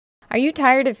Are you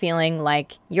tired of feeling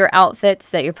like your outfits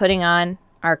that you're putting on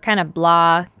are kind of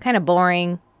blah, kind of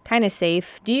boring, kind of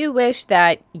safe? Do you wish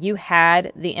that you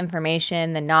had the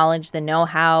information, the knowledge, the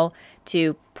know-how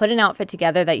to put an outfit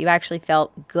together that you actually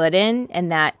felt good in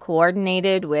and that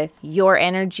coordinated with your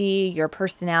energy, your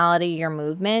personality, your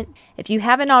movement? If you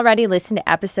haven't already listened to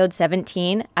episode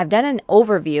 17, I've done an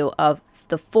overview of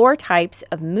the 4 types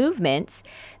of movements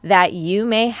that you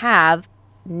may have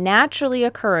naturally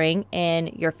occurring in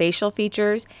your facial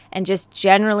features and just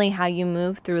generally how you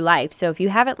move through life. So if you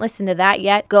haven't listened to that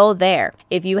yet, go there.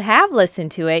 If you have listened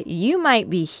to it, you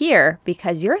might be here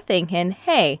because you're thinking,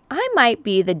 hey, I might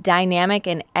be the dynamic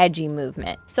and edgy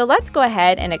movement. So let's go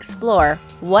ahead and explore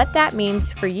what that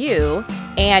means for you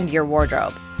and your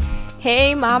wardrobe.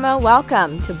 Hey mama,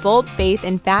 welcome to Bold Faith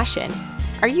in Fashion.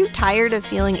 Are you tired of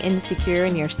feeling insecure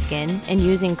in your skin and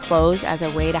using clothes as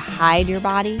a way to hide your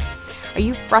body? Are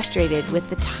you frustrated with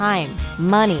the time,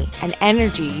 money, and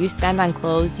energy you spend on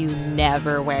clothes you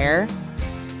never wear?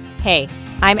 Hey,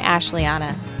 I'm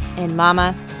Ashleana, and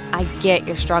mama, I get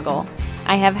your struggle.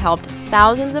 I have helped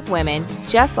thousands of women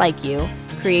just like you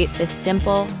create the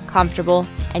simple, comfortable,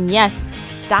 and yes,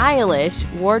 stylish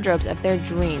wardrobes of their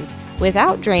dreams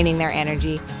without draining their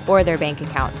energy or their bank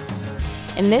accounts.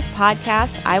 In this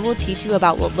podcast, I will teach you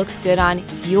about what looks good on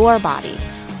your body,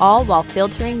 all while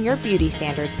filtering your beauty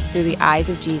standards through the eyes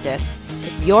of Jesus.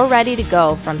 If you're ready to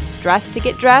go from stressed to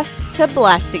get dressed to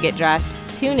blessed to get dressed,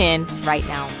 tune in right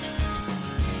now.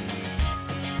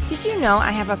 Did you know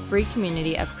I have a free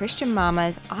community of Christian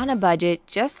mamas on a budget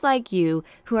just like you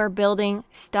who are building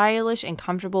stylish and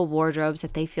comfortable wardrobes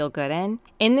that they feel good in?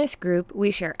 In this group,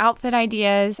 we share outfit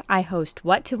ideas, I host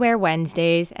What to Wear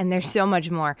Wednesdays, and there's so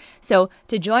much more. So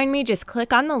to join me, just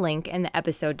click on the link in the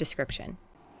episode description.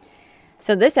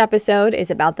 So this episode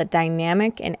is about the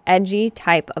dynamic and edgy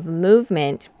type of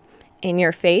movement in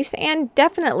your face and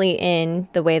definitely in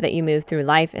the way that you move through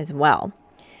life as well.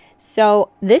 So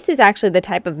this is actually the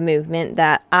type of movement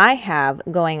that I have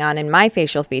going on in my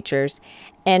facial features.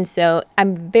 And so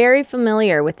I'm very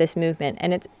familiar with this movement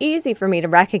and it's easy for me to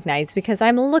recognize because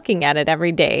I'm looking at it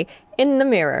every day in the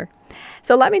mirror.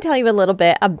 So let me tell you a little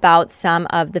bit about some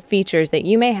of the features that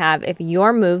you may have if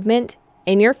your movement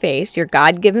in your face, your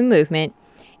God-given movement,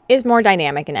 is more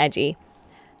dynamic and edgy.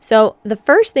 So the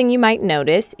first thing you might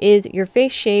notice is your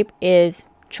face shape is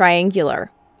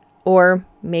triangular, or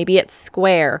maybe it's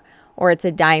square, or it's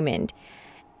a diamond.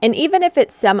 And even if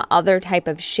it's some other type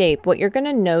of shape, what you're going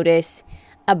to notice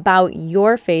about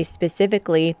your face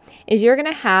specifically is you're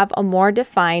going to have a more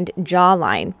defined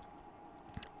jawline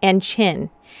and chin.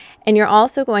 And you're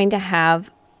also going to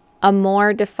have a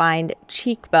more defined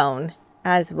cheekbone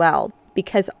as well,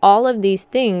 because all of these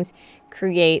things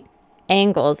create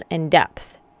angles and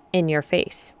depth in your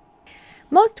face.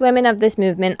 Most women of this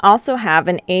movement also have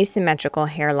an asymmetrical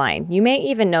hairline. You may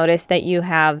even notice that you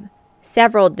have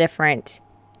several different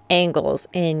angles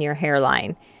in your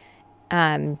hairline,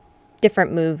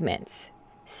 different movements.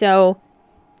 So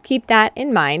keep that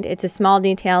in mind. It's a small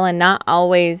detail and not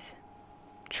always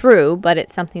true, but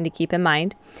it's something to keep in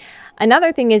mind.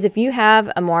 Another thing is if you have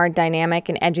a more dynamic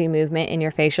and edgy movement in your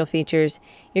facial features,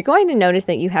 you're going to notice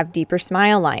that you have deeper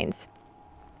smile lines.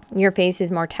 Your face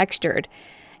is more textured.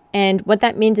 And what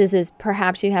that means is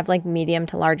perhaps you have like medium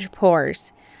to large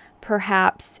pores.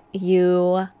 Perhaps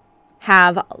you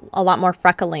have a lot more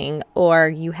freckling, or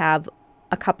you have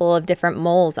a couple of different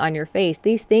moles on your face.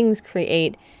 These things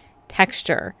create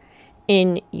texture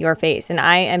in your face. And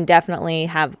I am definitely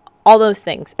have all those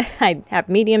things. I have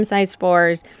medium-sized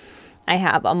pores. I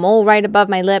have a mole right above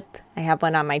my lip. I have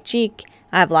one on my cheek.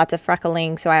 I have lots of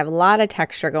freckling. So I have a lot of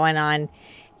texture going on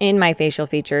in my facial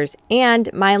features. And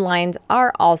my lines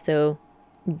are also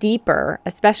deeper,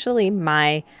 especially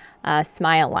my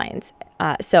smile lines.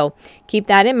 So keep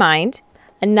that in mind.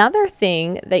 Another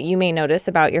thing that you may notice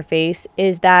about your face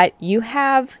is that you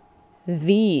have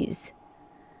V's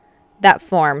that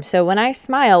form. So when I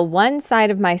smile, one side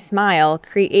of my smile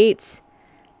creates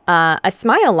a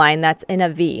smile line that's in a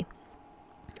V.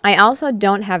 I also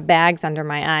don't have bags under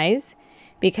my eyes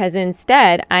because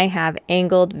instead I have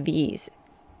angled V's.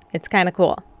 It's kind of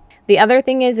cool. The other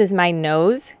thing is my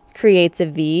nose creates a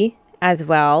V as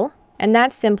well. And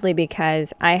that's simply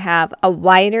because I have a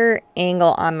wider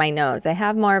angle on my nose. I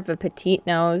have more of a petite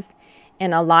nose,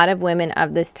 and a lot of women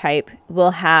of this type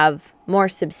will have more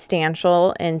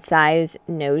substantial in size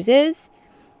noses.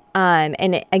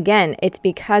 Again, it's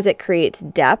because it creates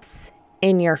depth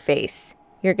in your face.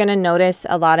 You're going to notice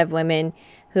a lot of women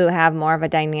who have more of a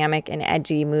dynamic and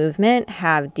edgy movement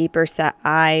have deeper set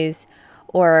eyes,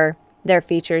 or their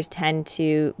features tend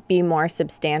to be more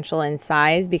substantial in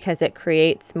size because it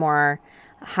creates more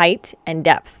height and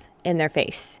depth in their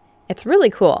face. It's really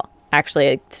cool. Actually,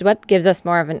 it's what gives us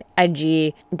more of an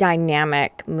edgy,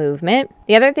 dynamic movement.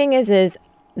 The other thing is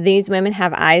these women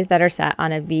have eyes that are set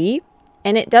on a V,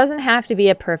 and it doesn't have to be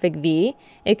a perfect V.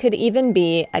 It could even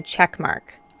be a check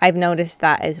mark. I've noticed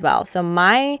that as well. So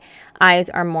my eyes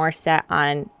are more set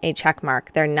on a check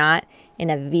mark. They're not in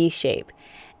a V shape.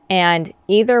 And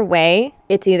either way,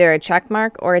 it's either a check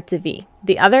mark or it's a V.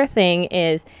 The other thing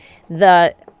is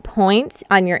the points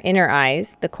on your inner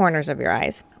eyes, the corners of your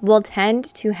eyes, will tend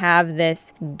to have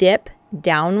this dip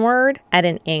downward at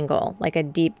an angle, like a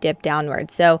deep dip downward.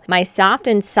 So my soft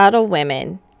and subtle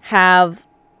women have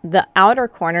the outer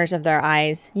corners of their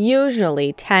eyes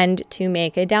usually tend to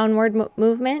make a downward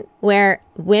movement, where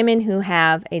women who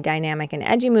have a dynamic and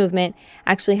edgy movement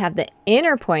actually have the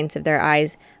inner points of their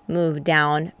eyes move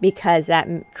down, because that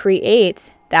creates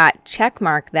that check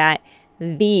mark, that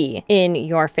V in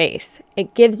your face.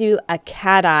 It gives you a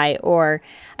cat eye or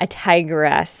a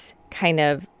tigress kind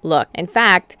of look. In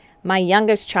fact, my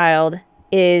youngest child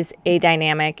is a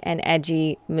dynamic and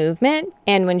edgy movement.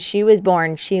 And when she was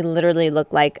born, she literally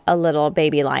looked like a little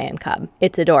baby lion cub.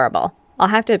 It's adorable. I'll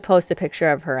have to post a picture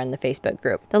of her in the Facebook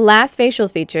group. The last facial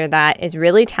feature that is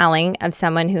really telling of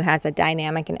someone who has a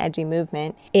dynamic and edgy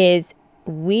movement is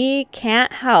we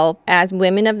can't help, as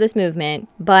women of this movement,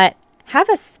 but have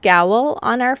a scowl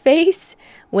on our face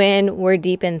when we're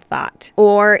deep in thought,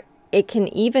 or it can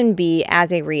even be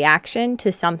as a reaction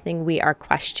to something we are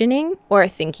questioning or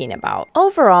thinking about.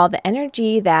 Overall, the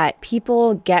energy that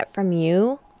people get from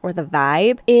you, or the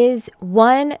vibe, is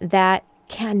one that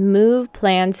can move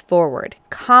plans forward.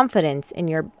 Confidence in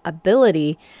your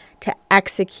ability to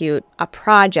execute a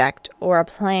project or a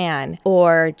plan,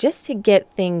 or just to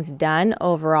get things done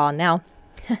overall. Now,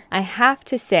 I have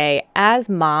to say, as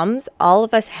moms, all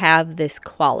of us have this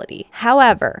quality.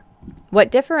 However, what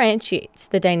differentiates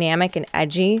the dynamic and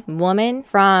edgy woman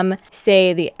from,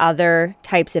 say, the other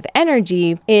types of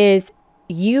energy is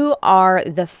you are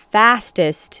the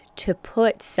fastest to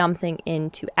put something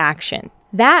into action.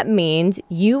 That means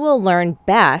you will learn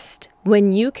best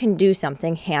when you can do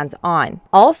something hands-on.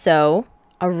 Also,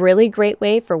 a really great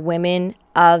way for women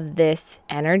of this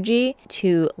energy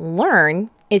to learn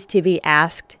is to be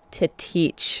asked to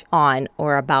teach on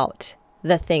or about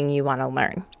the thing you want to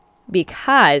learn,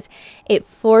 because it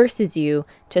forces you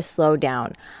to slow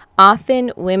down.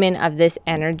 Often women of this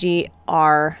energy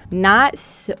are not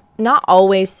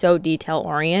always so detail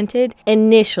oriented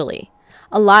initially.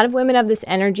 A lot of women of this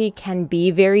energy can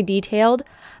be very detailed,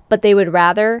 but they would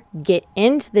rather get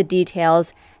into the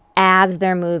details as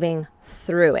they're moving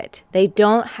through it. They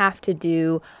don't have to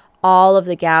do all of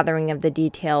the gathering of the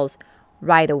details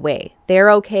right away.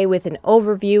 They're okay with an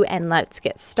overview and let's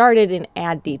get started and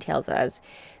add details as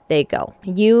they go.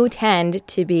 You tend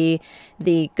to be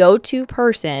the go-to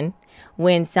person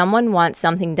when someone wants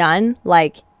something done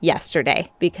like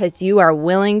yesterday, because you are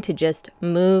willing to just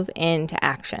move into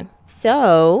action.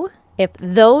 So if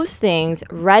those things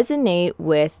resonate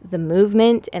with the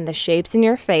movement and the shapes in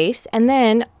your face, and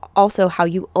then also how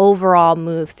you overall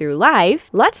move through life,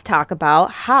 let's talk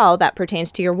about how that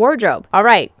pertains to your wardrobe. All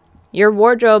right, your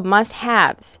wardrobe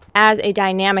must-haves as a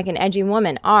dynamic and edgy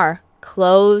woman are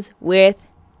clothes with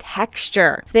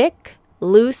texture, thick,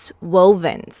 loose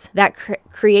wovens that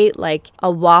create like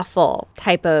a waffle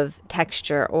type of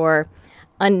texture or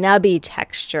a nubby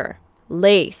texture,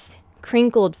 lace,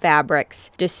 crinkled fabrics,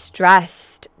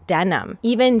 distressed denim,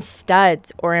 even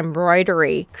studs or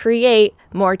embroidery create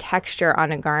more texture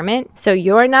on a garment. So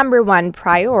your number one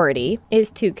priority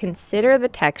is to consider the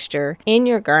texture in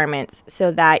your garments so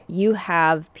that you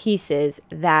have pieces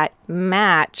that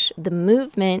match the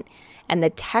movement and the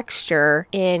texture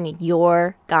in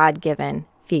your God-given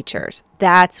features.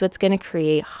 That's what's going to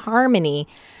create harmony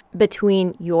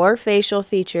between your facial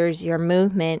features, your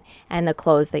movement, and the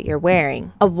clothes that you're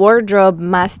wearing. A wardrobe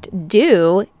must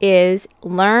do is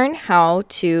learn how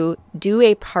to do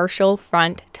a partial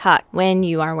front tuck when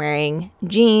you are wearing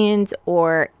jeans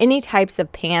or any types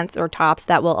of pants or tops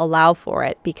that will allow for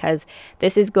it, because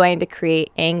this is going to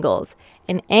create angles.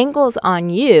 And angles on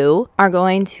you are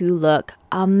going to look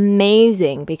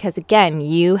amazing because, again,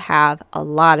 you have a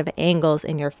lot of angles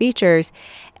in your features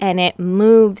and it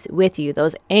moves with you.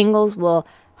 Those angles will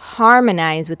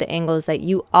harmonize with the angles that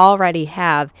you already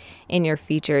have in your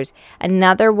features.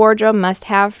 Another wardrobe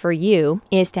must-have for you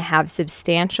is to have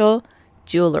substantial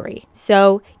jewelry.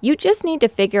 So you just need to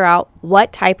figure out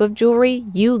what type of jewelry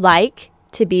you like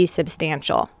to be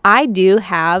substantial. I do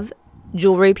have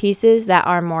jewelry pieces that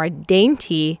are more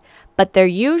dainty, but they're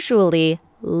usually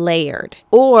layered,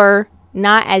 or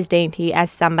not as dainty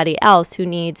as somebody else who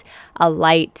needs a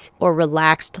light or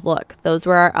relaxed look. Those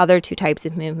were our other two types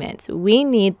of movements. We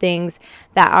need things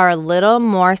that are a little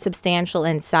more substantial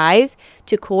in size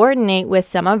to coordinate with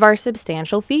some of our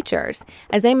substantial features.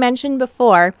 As I mentioned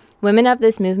before, women of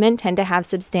this movement tend to have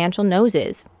substantial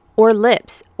noses or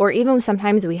lips, or even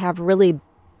sometimes we have really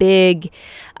big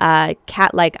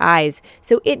cat-like eyes.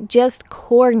 So it just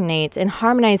coordinates and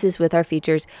harmonizes with our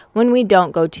features when we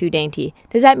don't go too dainty.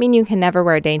 Does that mean you can never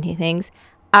wear dainty things?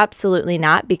 Absolutely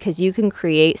not, because you can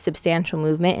create substantial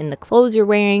movement in the clothes you're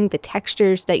wearing, the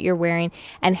textures that you're wearing,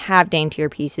 and have daintier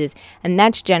pieces. And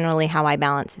that's generally how I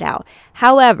balance it out.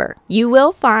 However, you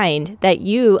will find that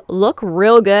you look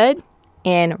real good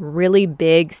in really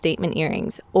big statement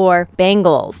earrings or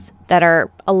bangles that are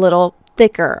a little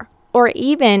thicker, or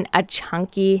even a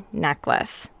chunky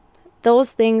necklace.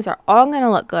 Those things are all going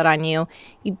to look good on you.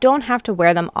 You don't have to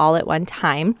wear them all at one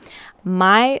time.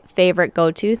 My favorite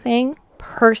go-to thing,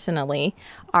 personally,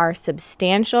 are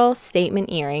substantial statement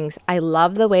earrings. I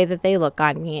love the way that they look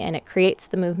on me, and it creates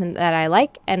the movement that I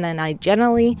like. And then I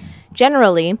generally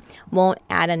won't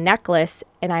add a necklace,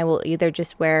 and I will either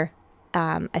just wear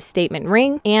a statement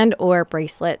ring and or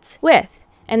bracelets with.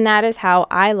 And that is how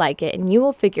I like it. And you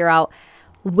will figure out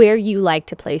where you like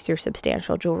to place your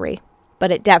substantial jewelry.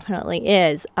 But it definitely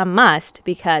is a must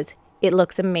because it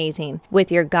looks amazing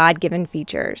with your God-given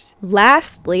features.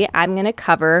 Lastly, I'm going to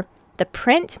cover the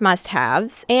print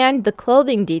must-haves and the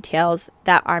clothing details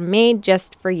that are made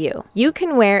just for you. You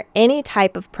can wear any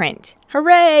type of print.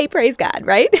 Hooray! Praise God,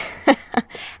 right?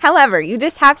 However, you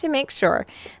just have to make sure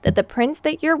that the prints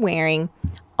that you're wearing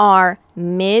are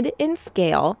mid in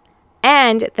scale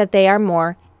and that they are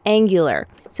more angular.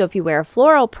 So if you wear a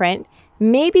floral print,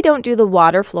 maybe don't do the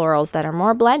water florals that are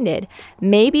more blended.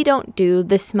 Maybe don't do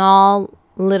the small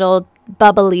little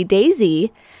bubbly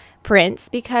daisy prints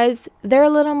because they're a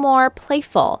little more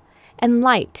playful and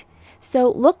light.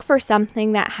 So look for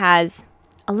something that has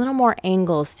a little more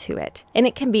angles to it. And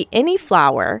it can be any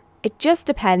flower. It just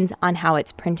depends on how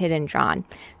it's printed and drawn.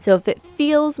 So if it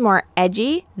feels more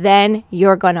edgy, then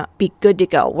you're going to be good to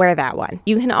go. Wear that one.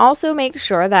 You can also make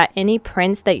sure that any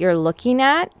prints that you're looking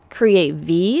at create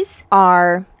V's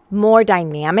are more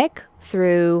dynamic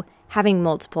through having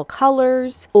multiple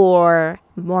colors or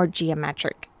more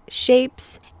geometric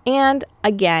shapes. And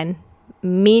again,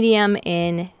 medium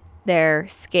in their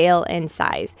scale and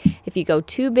size. If you go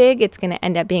too big, it's going to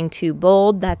end up being too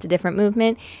bold. That's a different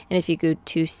movement. And if you go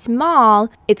too small,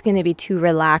 it's going to be too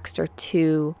relaxed or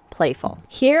too playful.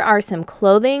 Here are some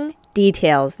clothing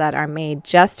details that are made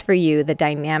just for you, the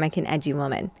dynamic and edgy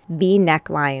woman. V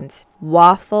necklines,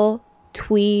 waffle,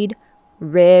 tweed,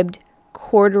 ribbed,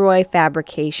 corduroy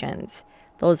fabrications.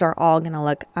 Those are all going to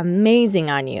look amazing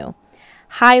on you.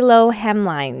 High-low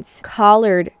hemlines,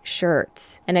 collared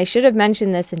shirts. And I should have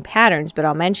mentioned this in patterns, but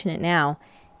I'll mention it now.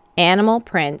 Animal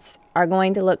prints are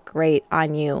going to look great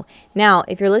on you. Now,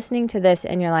 if you're listening to this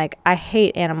and you're like, I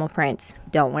hate animal prints,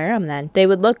 don't wear them then. They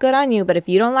would look good on you, but if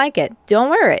you don't like it, don't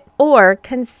wear it. Or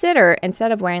consider,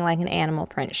 instead of wearing like an animal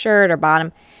print shirt or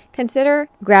bottom, consider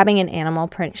grabbing an animal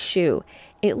print shoe.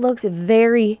 It looks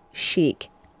very chic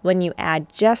when you add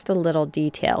just a little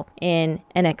detail in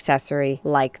an accessory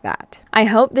like that. I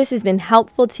hope this has been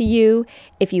helpful to you.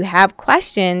 If you have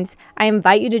questions, I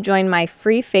invite you to join my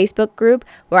free Facebook group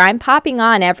where I'm popping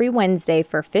on every Wednesday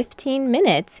for 15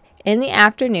 minutes in the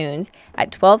afternoons at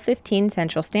 12:15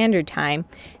 Central Standard Time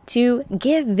to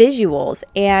give visuals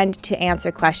and to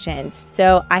answer questions.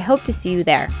 So I hope to see you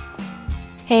there.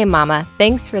 Hey Mama,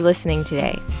 thanks for listening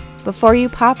today. Before you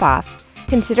pop off,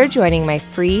 consider joining my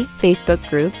free Facebook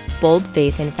group, Bold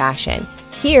Faith in Fashion.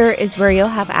 Here is where you'll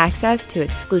have access to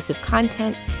exclusive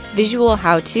content, visual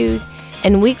how-tos,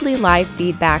 and weekly live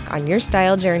feedback on your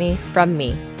style journey from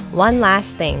me. One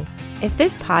last thing. If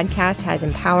this podcast has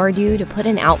empowered you to put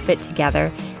an outfit together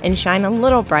and shine a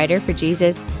little brighter for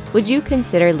Jesus, would you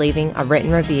consider leaving a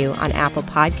written review on Apple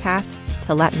Podcasts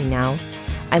to let me know?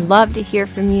 I'd love to hear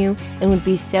from you and would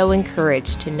be so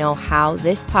encouraged to know how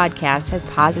this podcast has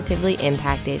positively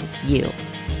impacted you.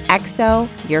 XO,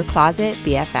 your closet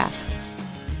BFF.